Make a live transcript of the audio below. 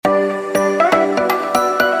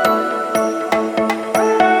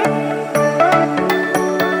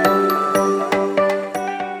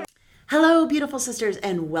sisters,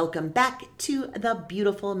 and welcome back to the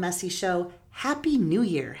Beautiful Messy Show. Happy New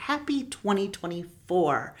Year. Happy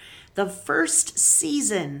 2024. The first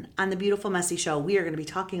season on the Beautiful Messy Show, we are going to be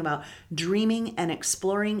talking about dreaming and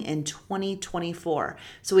exploring in 2024.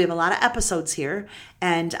 So we have a lot of episodes here,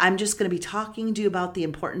 and I'm just going to be talking to you about the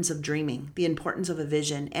importance of dreaming, the importance of a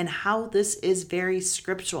vision, and how this is very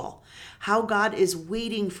scriptural, how God is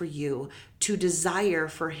waiting for you to desire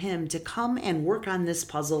for him to come and work on this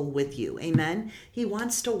puzzle with you. Amen. He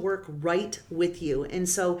wants to work right with you. And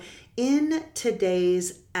so in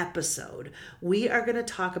today's episode, we are going to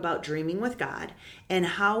talk about dreaming with God and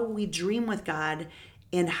how we dream with God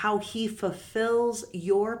and how he fulfills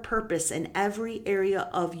your purpose in every area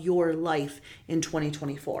of your life in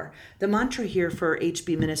 2024. The mantra here for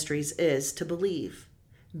HB Ministries is to believe,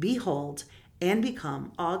 behold, and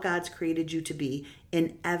become all God's created you to be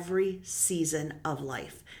in every season of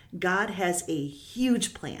life. God has a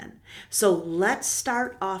huge plan. So let's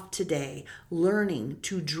start off today learning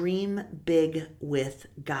to dream big with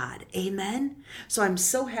God. Amen. So I'm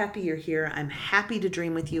so happy you're here. I'm happy to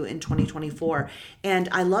dream with you in 2024. And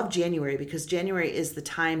I love January because January is the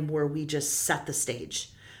time where we just set the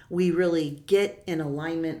stage. We really get in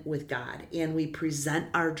alignment with God and we present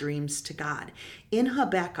our dreams to God. In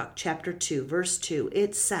Habakkuk chapter 2, verse 2,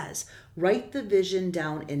 it says, write the vision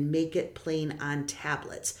down and make it plain on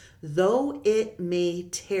tablets. Though it may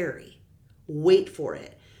tarry, wait for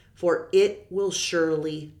it will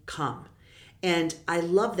surely come. And I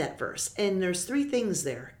love that verse. And there's three things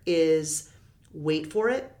there is wait for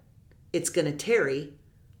it, it's going to tarry,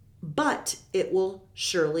 but it will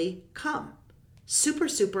surely come. Super,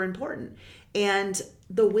 super important. And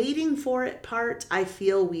the waiting for it part, I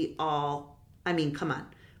feel we all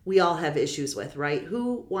have issues with, right?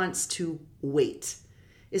 Who wants to wait?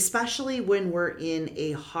 Especially when we're in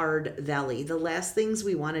a hard valley. The last things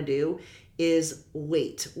we want to do is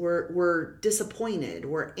wait. We're disappointed,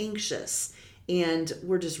 we're anxious, and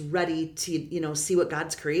we're just ready to, see what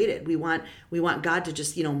God's created. We want God to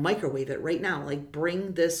just, microwave it right now, like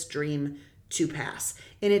bring this dream to pass.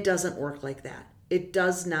 And it doesn't work like that. It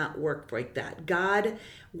does not work like that. God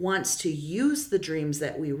wants to use the dreams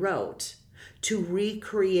that we wrote to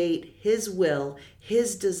recreate his will,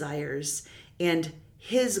 his desires, and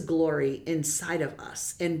his glory inside of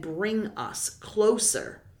us and bring us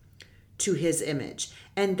closer to his image.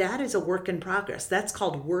 And that is a work in progress. That's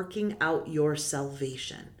called working out your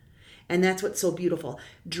salvation. And that's what's so beautiful.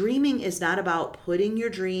 Dreaming is not about putting your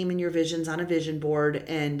dream and your visions on a vision board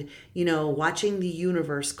and, watching the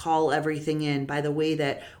universe call everything in by the way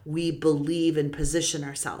that we believe and position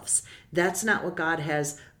ourselves. That's not what God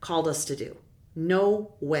has called us to do.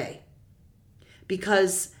 No way.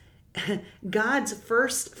 Because God's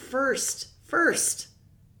first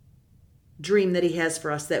dream that he has for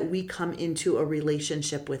us, that we come into a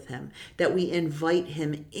relationship with him, that we invite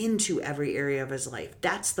him into every area of his life.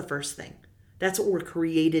 That's the first thing. That's what we're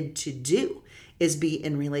created to do, is be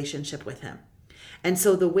in relationship with him. And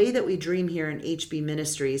so the way that we dream here in HB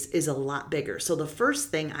Ministries is a lot bigger. So the first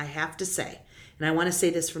thing I have to say, and I want to say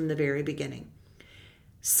this from the very beginning,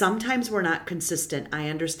 sometimes we're not consistent. I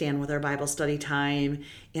understand with our Bible study time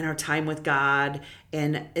and our time with God.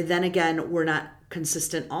 And then again, we're not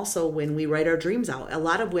consistent also when we write our dreams out. A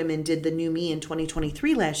lot of women did the New Me in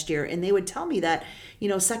 2023 last year, and they would tell me that,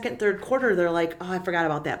 second, third quarter, they're like, oh, I forgot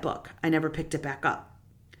about that book. I never picked it back up.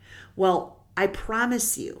 Well, I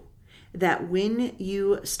promise you that when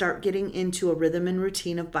you start getting into a rhythm and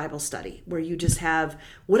routine of Bible study, where you just have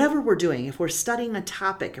whatever we're doing, if we're studying a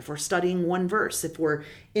topic, if we're studying one verse, if we're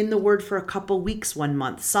in the Word for a couple weeks, 1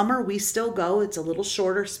 month, summer, we still go, it's a little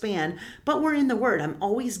shorter span, but we're in the Word. I'm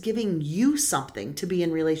always giving you something to be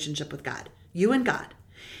in relationship with God, you and God.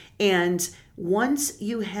 And once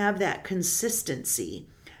you have that consistency,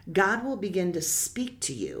 God will begin to speak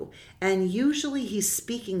to you. And usually he's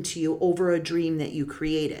speaking to you over a dream that you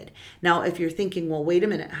created. Now, if you're thinking, well, wait a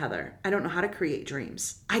minute, Heather, I don't know how to create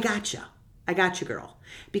dreams. I got you, girl.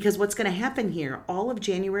 Because what's going to happen here, all of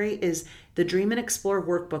January, is the Dream and Explore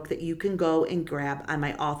workbook that you can go and grab on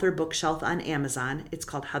my author bookshelf on Amazon. It's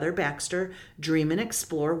called Heather Baxter Dream and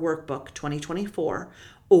Explore Workbook 2024.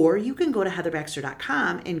 Or you can go to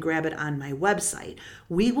heatherbaxter.com and grab it on my website.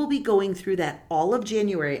 We will be going through that all of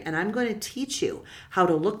January, and I'm going to teach you how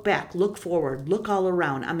to look back, look forward, look all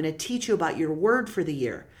around. I'm going to teach you about your word for the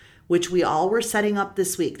year, which we all were setting up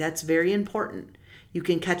this week. That's very important. You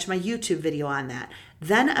can catch my YouTube video on that.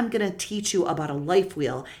 Then I'm going to teach you about a life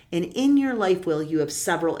wheel. And in your life wheel, you have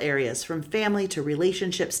several areas, from family to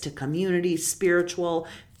relationships to community, spiritual,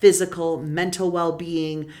 physical, mental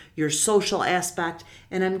well-being, your social aspect.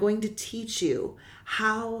 And I'm going to teach you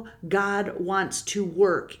how God wants to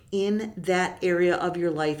work in that area of your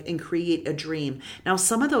life and create a dream. Now,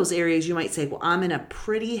 some of those areas you might say, well, I'm in a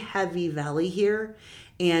pretty heavy valley here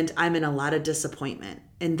and I'm in a lot of disappointment,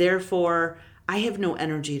 and therefore I have no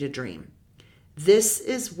energy to dream. This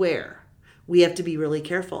is where we have to be really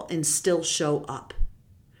careful and still show up.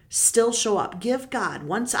 Still show up. Give God,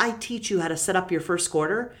 once I teach you how to set up your first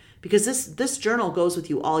quarter, because this journal goes with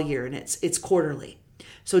you all year and it's quarterly.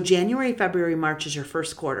 So January, February, March is your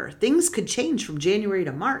first quarter. Things could change from January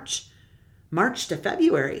to March, March to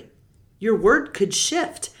February. Your word could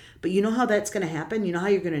shift. But you know how that's going to happen? You know how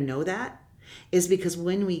you're going to know that? Is because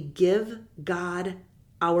when we give God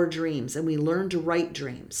our dreams and we learn to write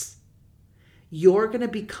dreams, you're going to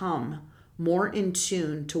become more in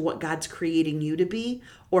tune to what God's creating you to be,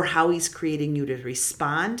 or how he's creating you to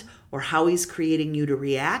respond, or how he's creating you to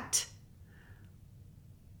react,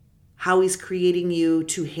 how he's creating you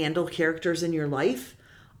to handle characters in your life.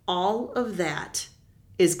 All of that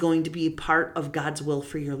is going to be part of God's will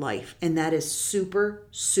for your life. And that is super,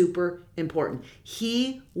 super important.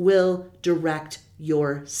 He will direct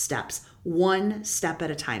your steps, one step at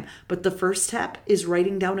a time. But the first step is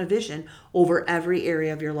writing down a vision over every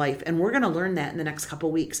area of your life. And we're going to learn that in the next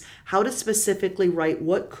couple weeks, how to specifically write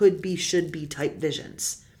what could be, should be type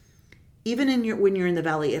visions. Even when you're in the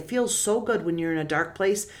valley, it feels so good when you're in a dark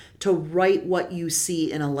place to write what you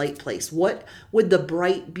see in a light place. What would the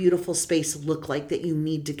bright, beautiful space look like that you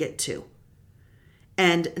need to get to?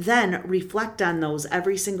 And then reflect on those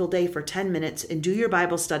every single day for 10 minutes and do your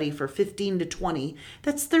Bible study for 15 to 20.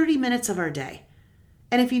 That's 30 minutes of our day.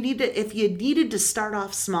 And if you needed to start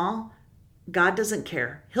off small, God doesn't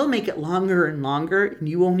care. He'll make it longer and longer and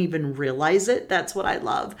you won't even realize it. That's what I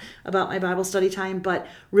love about my Bible study time. But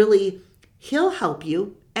really, he'll help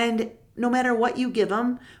you. And no matter what you give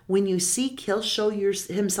him, when you seek, he'll show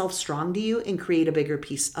himself strong to you and create a bigger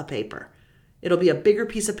piece of paper. It'll be a bigger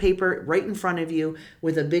piece of paper right in front of you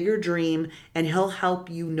with a bigger dream, and he'll help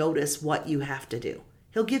you notice what you have to do.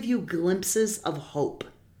 He'll give you glimpses of hope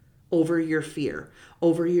over your fear,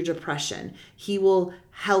 over your depression. He will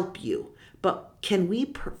help you. But can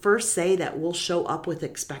we first say that we'll show up with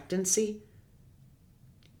expectancy?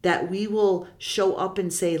 That we will show up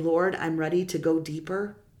and say, Lord, I'm ready to go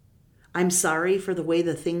deeper. I'm sorry for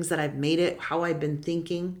the things that I've made it, how I've been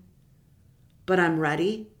thinking, but I'm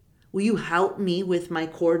ready. Will you help me with my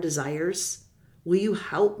core desires? Will you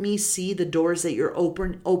help me see the doors that you're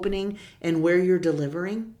opening and where you're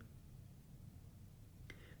delivering?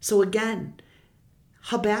 So again,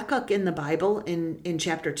 Habakkuk in the Bible in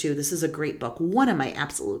chapter 2, this is a great book, one of my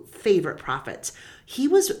absolute favorite prophets. He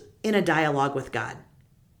was in a dialogue with God,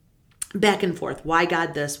 back and forth. Why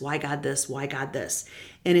God this? Why God this? Why God this?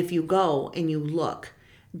 And if you go and you look,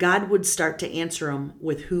 God would start to answer him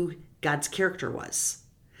with who God's character was,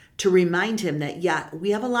 to remind him that, yeah,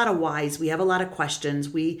 we have a lot of whys, we have a lot of questions,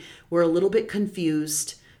 we're a little bit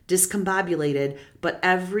confused, discombobulated, but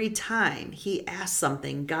every time he asked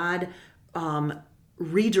something, God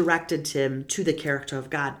redirected him to the character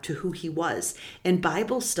of God, to who he was. And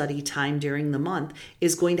Bible study time during the month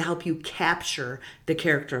is going to help you capture the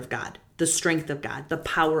character of God, the strength of God, the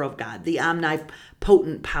power of God, the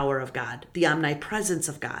omnipotent power of God, the omnipresence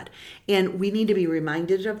of God. And we need to be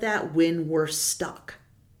reminded of that when we're stuck.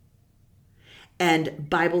 And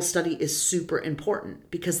Bible study is super important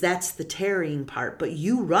because that's the tarrying part. But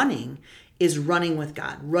you running is running with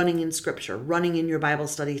God, running in scripture, running in your Bible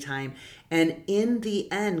study time. And in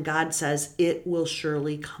the end, God says it will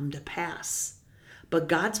surely come to pass. But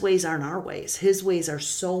God's ways aren't our ways. His ways are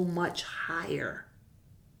so much higher.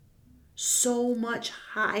 So much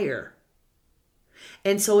higher.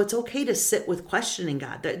 And so it's okay to sit with questioning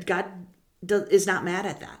God. That God is not mad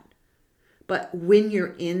at that. But when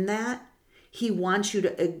you're in that, he wants you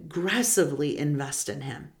to aggressively invest in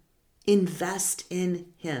him. Invest in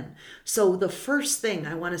him. So the first thing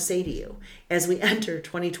I want to say to you as we enter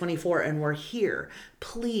 2024 and we're here,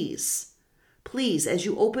 please, as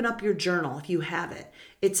you open up your journal, if you have it,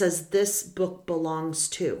 it says this book belongs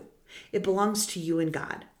to. It belongs to you and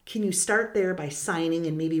God. Can you start there by signing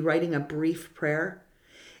and maybe writing a brief prayer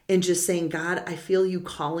and just saying, God, I feel you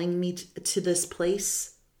calling me to this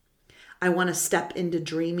place. I want to step into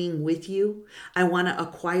dreaming with you. I want to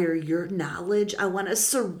acquire your knowledge. I want to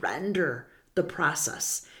surrender the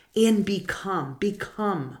process and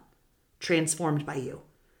become transformed by you.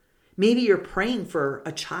 Maybe you're praying for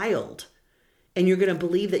a child and you're going to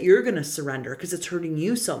believe that you're going to surrender because it's hurting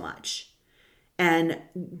you so much. And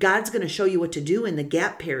God's going to show you what to do in the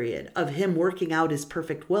gap period of him working out his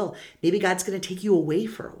perfect will. Maybe God's going to take you away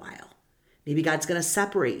for a while. Maybe God's going to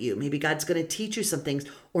separate you. Maybe God's going to teach you some things.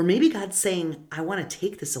 Or maybe God's saying, I want to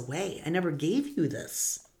take this away. I never gave you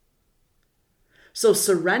this. So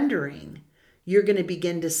surrendering, you're going to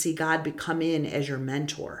begin to see God come in as your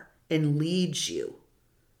mentor and lead you,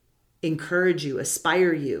 encourage you,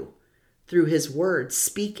 aspire you through his word,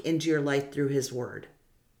 speak into your life through his word.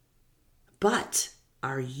 But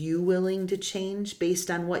are you willing to change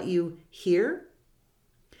based on what you hear?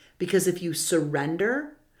 Because if you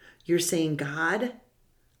surrender, you're saying, God,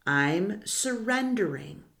 I'm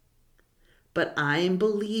surrendering, but I'm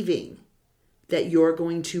believing that you're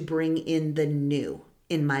going to bring in the new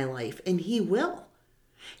in my life. And he will.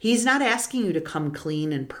 He's not asking you to come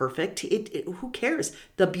clean and perfect. Who cares?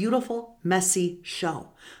 The beautiful, messy show.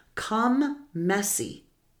 Come messy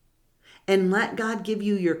and let God give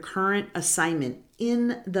you your current assignment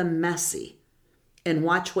in the messy and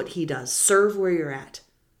watch what he does. Serve where you're at.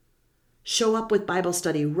 Show up with Bible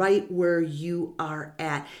study right where you are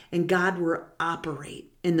at, and God will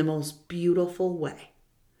operate in the most beautiful way.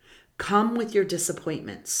 Come with your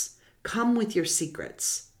disappointments. Come with your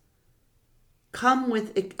secrets. Come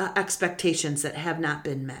with expectations that have not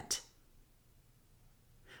been met.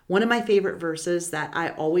 One of my favorite verses that I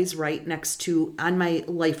always write next to on my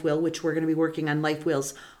life wheel, which we're going to be working on life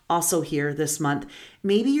wheels also here this month.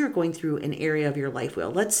 Maybe you're going through an area of your life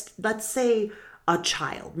wheel. Let's say a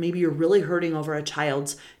child. Maybe you're really hurting over a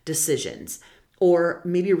child's decisions, or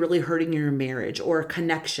maybe you're really hurting your marriage or a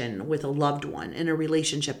connection with a loved one in a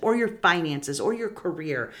relationship, or your finances or your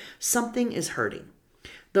career. Something is hurting.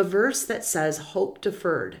 The verse that says hope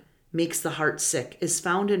deferred makes the heart sick is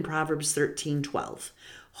found in Proverbs 13:12.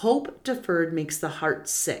 Hope deferred makes the heart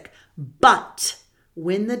sick, but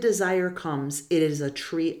when the desire comes, it is a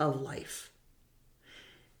tree of life.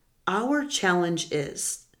 Our challenge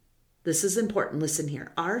is, this is important, listen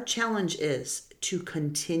here. Our challenge is to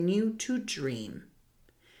continue to dream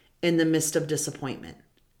in the midst of disappointment.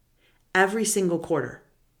 Every single quarter.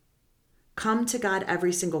 Come to God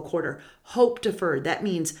every single quarter. Hope deferred. That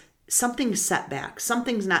means something's set back.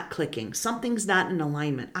 Something's not clicking. Something's not in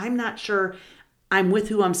alignment. I'm not sure I'm with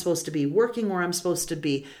who I'm supposed to be, working where I'm supposed to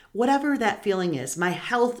be. Whatever that feeling is, my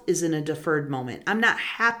health is in a deferred moment. I'm not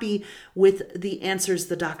happy with the answers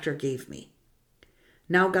the doctor gave me.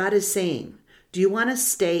 Now God is saying, do you want to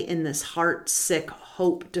stay in this heart sick,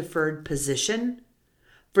 hope deferred position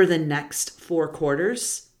for the next 4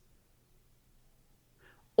 quarters?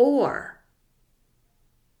 Or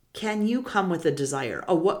can you come with a desire,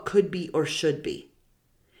 a what could be or should be?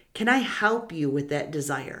 Can I help you with that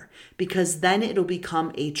desire? Because then it'll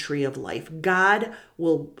become a tree of life. God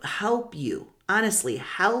will help you, honestly,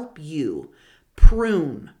 help you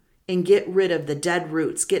prune and get rid of the dead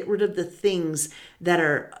roots, get rid of the things that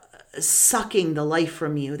are sucking the life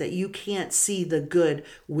from you, that you can't see the good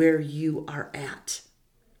where you are at.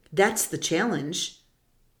 That's the challenge.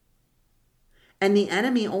 And the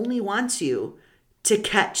enemy only wants you to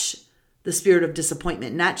catch the spirit of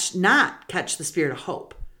disappointment, not catch the spirit of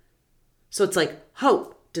hope. So it's like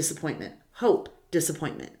hope, disappointment, hope,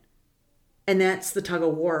 disappointment. And that's the tug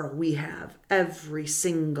of war we have every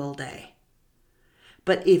single day.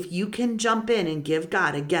 But if you can jump in and give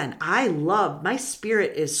God, again, my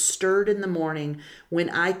spirit is stirred in the morning when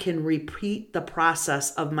I can repeat the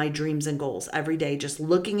process of my dreams and goals every day, just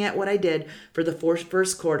looking at what I did for the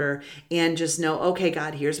first quarter and just know, okay,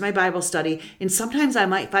 God, here's my Bible study. And sometimes I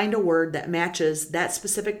might find a word that matches that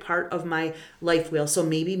specific part of my life wheel. So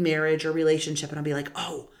maybe marriage or relationship. And I'll be like,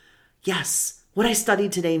 oh, yes, what I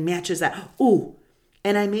studied today matches that. Ooh.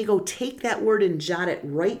 And I may go take that word and jot it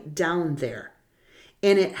right down there.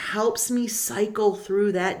 And it helps me cycle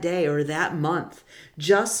through that day or that month,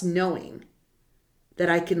 just knowing that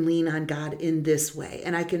I can lean on God in this way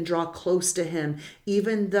and I can draw close to him,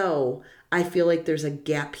 even though I feel like there's a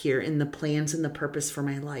gap here in the plans and the purpose for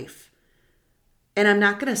my life. And I'm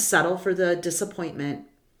not going to settle for the disappointment,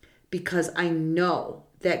 because I know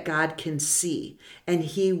that God can see and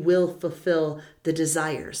he will fulfill the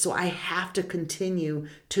desire. So I have to continue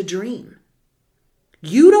to dream.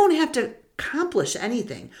 You don't have to accomplish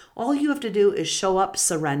anything. All you have to do is show up,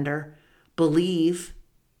 surrender, believe,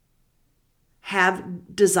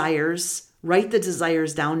 have desires, write the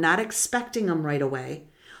desires down, not expecting them right away.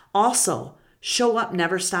 Also, show up,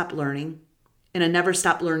 never stop learning, in a never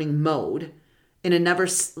stop learning mode, in a never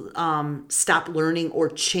stop learning or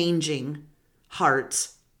changing heart.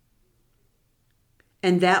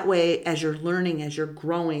 And that way, as you're learning, as you're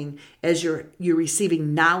growing, as you're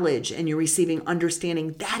receiving knowledge and you're receiving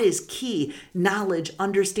understanding, that is key. Knowledge,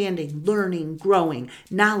 understanding, learning, growing.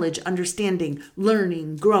 Knowledge, understanding,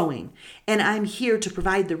 learning, growing. And I'm here to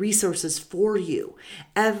provide the resources for you.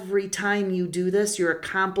 Every time you do this, you're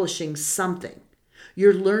accomplishing something.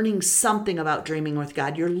 You're learning something about dreaming with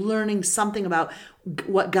God. You're learning something about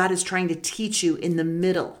what God is trying to teach you in the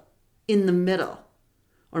middle.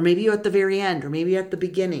 Or maybe you're at the very end, or maybe you're at the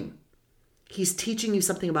beginning. He's teaching you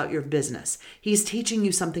something about your business. He's teaching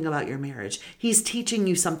you something about your marriage. He's teaching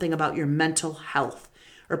you something about your mental health,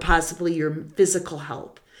 or possibly your physical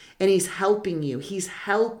health. And he's helping you. He's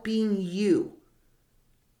helping you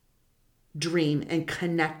dream and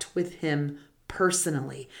connect with him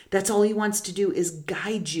personally. That's all he wants to do, is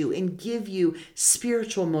guide you and give you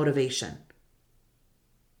spiritual motivation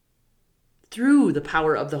through the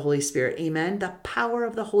power of the Holy Spirit. Amen. The power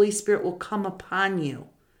of the Holy Spirit will come upon you.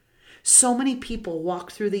 So many people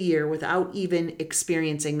walk through the year without even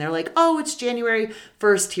experiencing. They're like, oh, it's January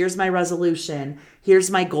 1st. Here's my resolution.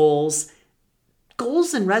 Here's my goals.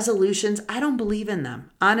 Goals and resolutions, I don't believe in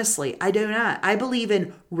them. Honestly, I do not. I believe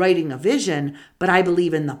in writing a vision, but I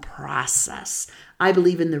believe in the process. I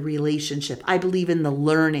believe in the relationship. I believe in the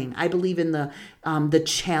learning. I believe in the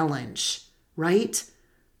challenge, right?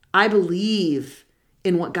 I believe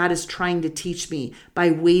in what God is trying to teach me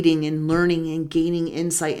by waiting and learning and gaining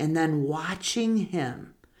insight and then watching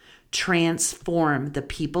him transform the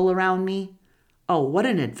people around me. Oh, what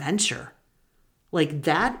an adventure. Like,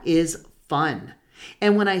 that is fun.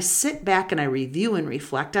 And when I sit back and I review and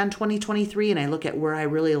reflect on 2023 and I look at where I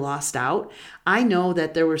really lost out, I know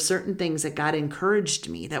that there were certain things that God encouraged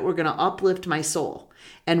me that were going to uplift my soul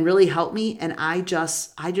and really help me. And I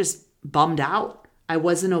just bummed out. I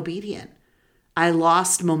wasn't obedient. I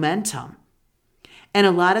lost momentum. And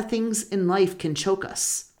a lot of things in life can choke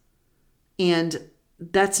us. And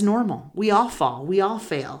that's normal. We all fall. We all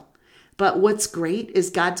fail. But what's great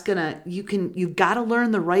is you've got to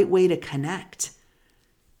learn the right way to connect.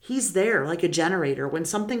 He's there like a generator. When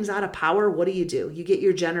something's out of power, what do? You get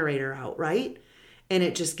your generator out, right? And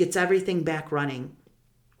it just gets everything back running.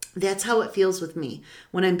 That's how it feels with me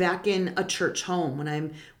when I'm back in a church home, when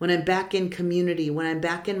I'm back in community, when I'm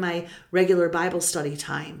back in my regular Bible study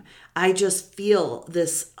time. I just feel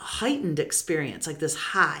this heightened experience, like this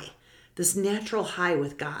high, this natural high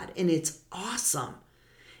with God, and it's awesome.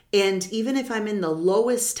 And even if I'm in the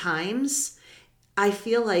lowest times, I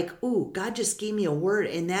feel like, ooh, God just gave me a word,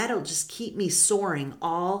 and that'll just keep me soaring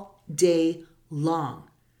all day long.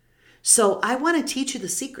 So I want to teach you the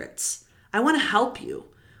secrets. I want to help you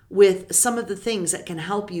with some of the things that can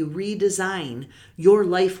help you redesign your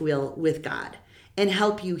life wheel with God and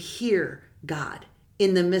help you hear God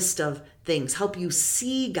in the midst of things, help you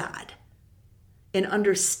see God and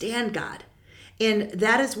understand God. And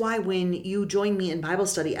that is why when you join me in Bible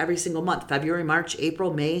study every single month, February, March,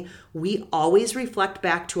 April, May, we always reflect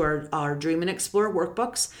back to our Dream and Explore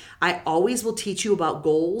workbooks. I always will teach you about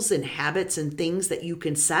goals and habits and things that you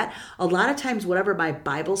can set. A lot of times, whatever my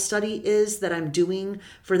Bible study is that I'm doing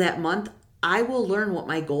for that month, I will learn what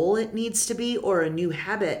my goal it needs to be, or a new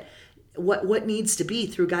habit, what needs to be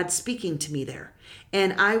through God speaking to me there.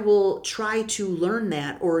 And I will try to learn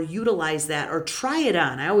that or utilize that or try it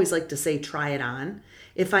on. I always like to say try it on.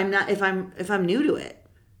 If I'm new to it,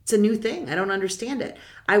 it's a new thing. I don't understand it.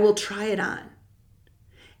 I will try it on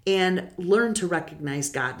and learn to recognize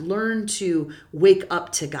God, learn to wake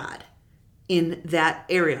up to God in that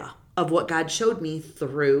area of what God showed me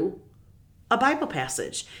through a Bible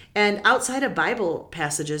passage. And outside of Bible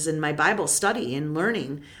passages in my Bible study and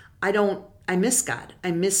learning, I miss God.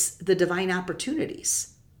 I miss the divine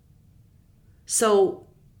opportunities. So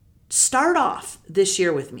start off this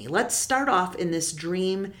year with me. Let's start off in this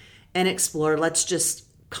Dream and Explore. Let's just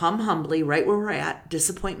come humbly right where we're at,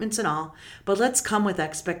 disappointments and all, but let's come with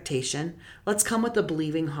expectation. Let's come with a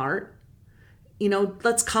believing heart.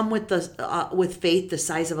 Let's come with faith the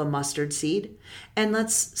size of a mustard seed, and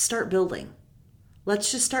let's start building.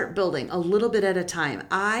 Let's just start building a little bit at a time.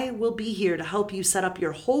 I will be here to help you set up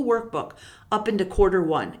your whole workbook up into quarter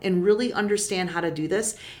one and really understand how to do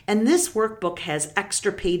this. And this workbook has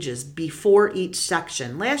extra pages before each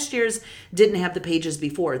section. Last year's didn't have the pages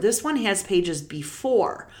before. This one has pages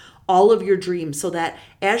before all of your dreams, so that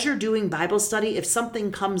as you're doing Bible study, if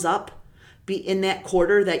something comes up in that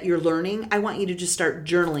quarter that you're learning, I want you to just start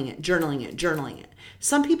journaling it.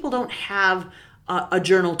 Some people don't have a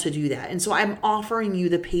journal to do that. And so I'm offering you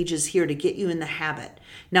the pages here to get you in the habit.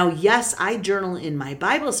 Now, yes, I journal in my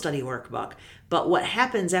Bible study workbook, but what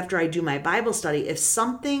happens after I do my Bible study, if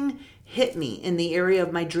something hit me in the area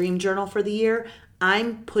of my dream journal for the year,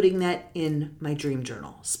 I'm putting that in my dream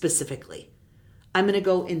journal specifically. I'm going to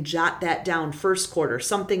go and jot that down first quarter,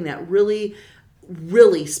 something that really,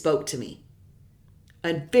 really spoke to me.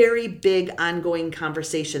 A very big ongoing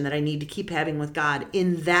conversation that I need to keep having with God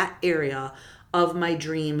in that area of my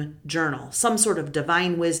dream journal. Some sort of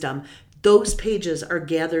divine wisdom. Those pages are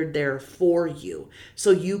gathered there for you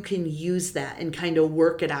so you can use that and kind of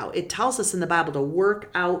work it out. It tells us in the Bible to work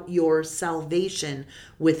out your salvation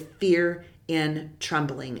with fear and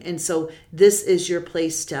trembling. And so this is your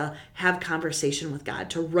place to have conversation with God,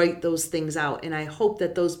 to write those things out. And I hope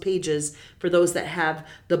that those pages, for those that have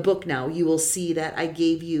the book now, you will see that I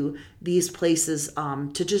gave you these places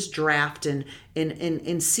to just draft and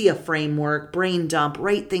see a framework, brain dump,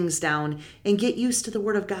 write things down, and get used to the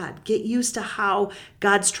Word of God. Get used to how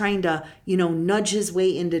God's trying to, nudge his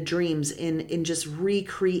way into dreams and just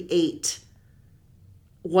recreate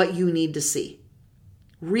what you need to see.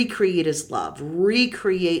 Recreate his love,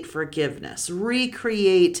 recreate forgiveness,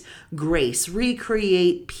 recreate grace,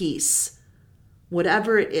 recreate peace.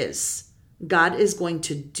 Whatever it is, God is going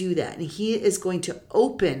to do that. And he is going to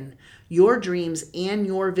open your dreams and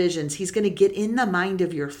your visions. He's going to get in the mind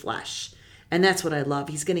of your flesh. And that's what I love.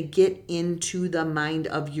 He's going to get into the mind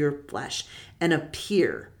of your flesh and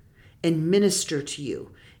appear and minister to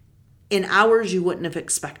you in hours you wouldn't have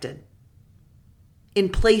expected, in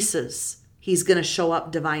places he's going to show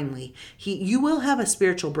up divinely. You will have a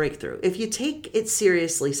spiritual breakthrough. If you take it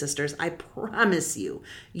seriously, sisters, I promise you,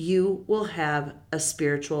 you will have a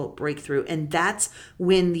spiritual breakthrough. And that's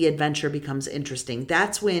when the adventure becomes interesting.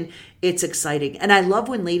 That's when it's exciting. And I love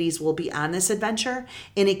when ladies will be on this adventure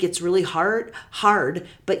and it gets really hard,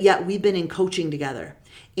 but yet we've been in coaching together.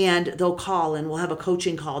 And they'll call and we'll have a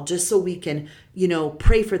coaching call just so we can,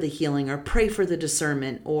 pray for the healing or pray for the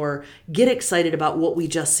discernment or get excited about what we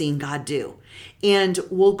just seen God do. And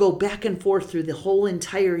we'll go back and forth through the whole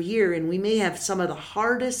entire year. And we may have some of the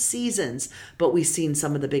hardest seasons, but we've seen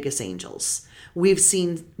some of the biggest angels. We've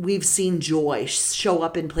seen joy show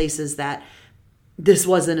up in places that this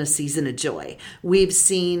wasn't a season of joy. We've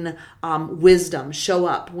seen wisdom show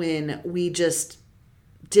up when we just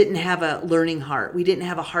didn't have a learning heart. We didn't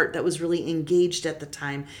have a heart that was really engaged at the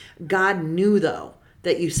time. God knew, though,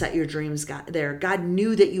 that you set your dreams there. God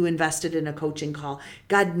knew that you invested in a coaching call.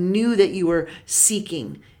 God knew that you were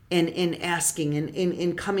seeking and asking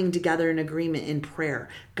and coming together in agreement in prayer.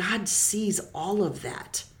 God sees all of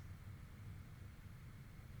that.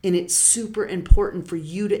 And it's super important for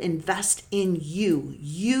you to invest in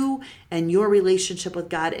you and your relationship with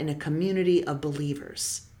God in a community of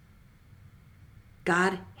believers.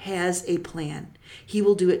 God has a plan. He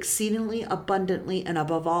will do exceedingly abundantly and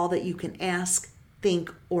above all that you can ask,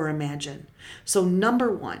 think, or imagine. So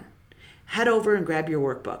 1, head over and grab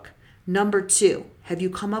your workbook. 2, have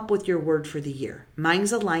you come up with your word for the year?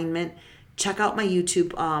 Mine's alignment. Check out my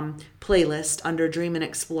YouTube playlist under Dream and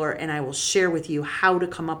Explore, and I will share with you how to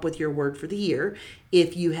come up with your word for the year.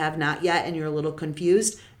 If you have not yet and you're a little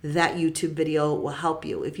confused, that YouTube video will help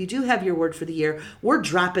you. If you do have your word for the year, we're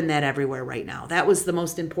dropping that everywhere right now. That was the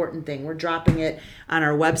most important thing. We're dropping it on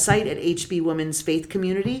our website at HB Women's Faith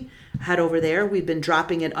Community. Head over there. We've been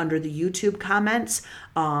dropping it under the YouTube comments.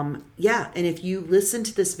 And if you listen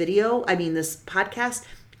to this podcast,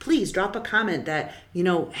 please drop a comment that,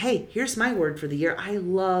 hey, here's my word for the year. I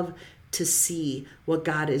love to see what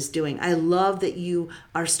God is doing. I love that you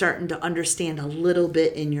are starting to understand a little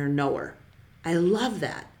bit in your knower. I love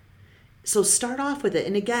that. So start off with it.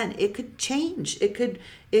 And again, it could change. You could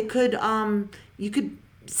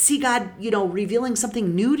see God, revealing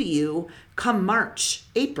something new to you come March,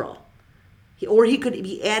 April. Or he could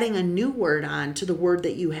be adding a new word on to the word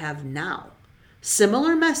that you have now.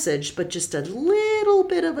 Similar message, but just a little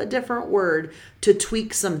bit of a different word to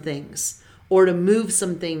tweak some things or to move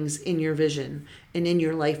some things in your vision and in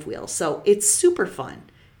your life wheel. So it's super fun.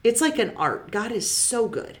 It's like an art. God is so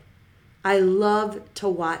good. I love to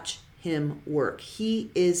watch him work. He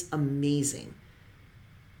is amazing.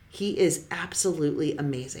 He is absolutely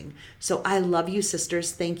amazing. So I love you,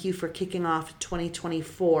 sisters. Thank you for kicking off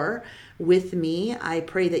 2024 with me. I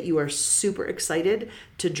pray that you are super excited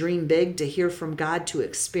to dream big, to hear from God, to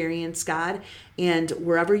experience God. And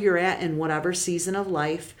wherever you're at in whatever season of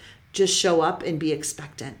life, just show up and be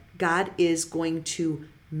expectant. God is going to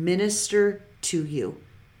minister to you.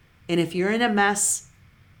 And if you're in a mess,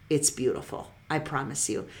 it's beautiful. I promise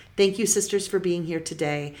you. Thank you, sisters, for being here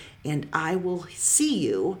today. And I will see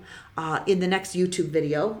you in the next YouTube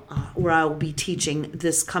video where I will be teaching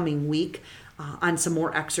this coming week on some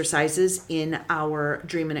more exercises in our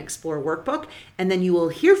Dream and Explore workbook. And then you will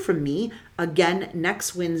hear from me again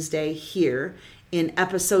next Wednesday here. in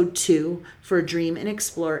episode 2 for Dream and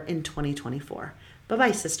Explore in 2024.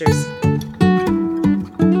 Bye-bye, sisters.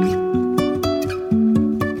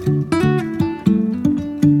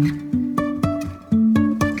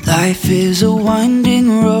 Life is a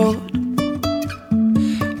winding road,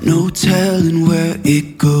 no telling where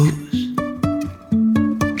it goes.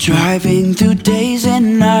 Driving through days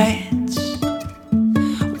and nights,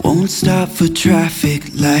 won't stop for traffic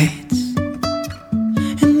lights.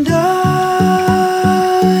 And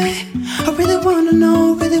I really wanna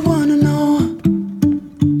know,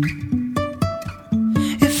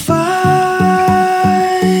 if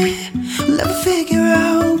I will ever figure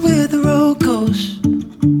out where the road goes.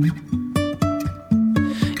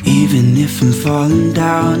 Even if I'm falling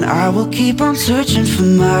down, I will keep on searching for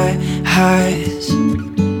my highs.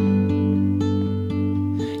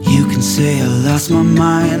 You can say I lost my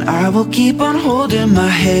mind, I will keep on holding my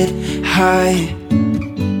head high,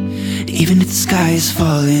 even if the sky is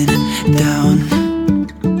falling down.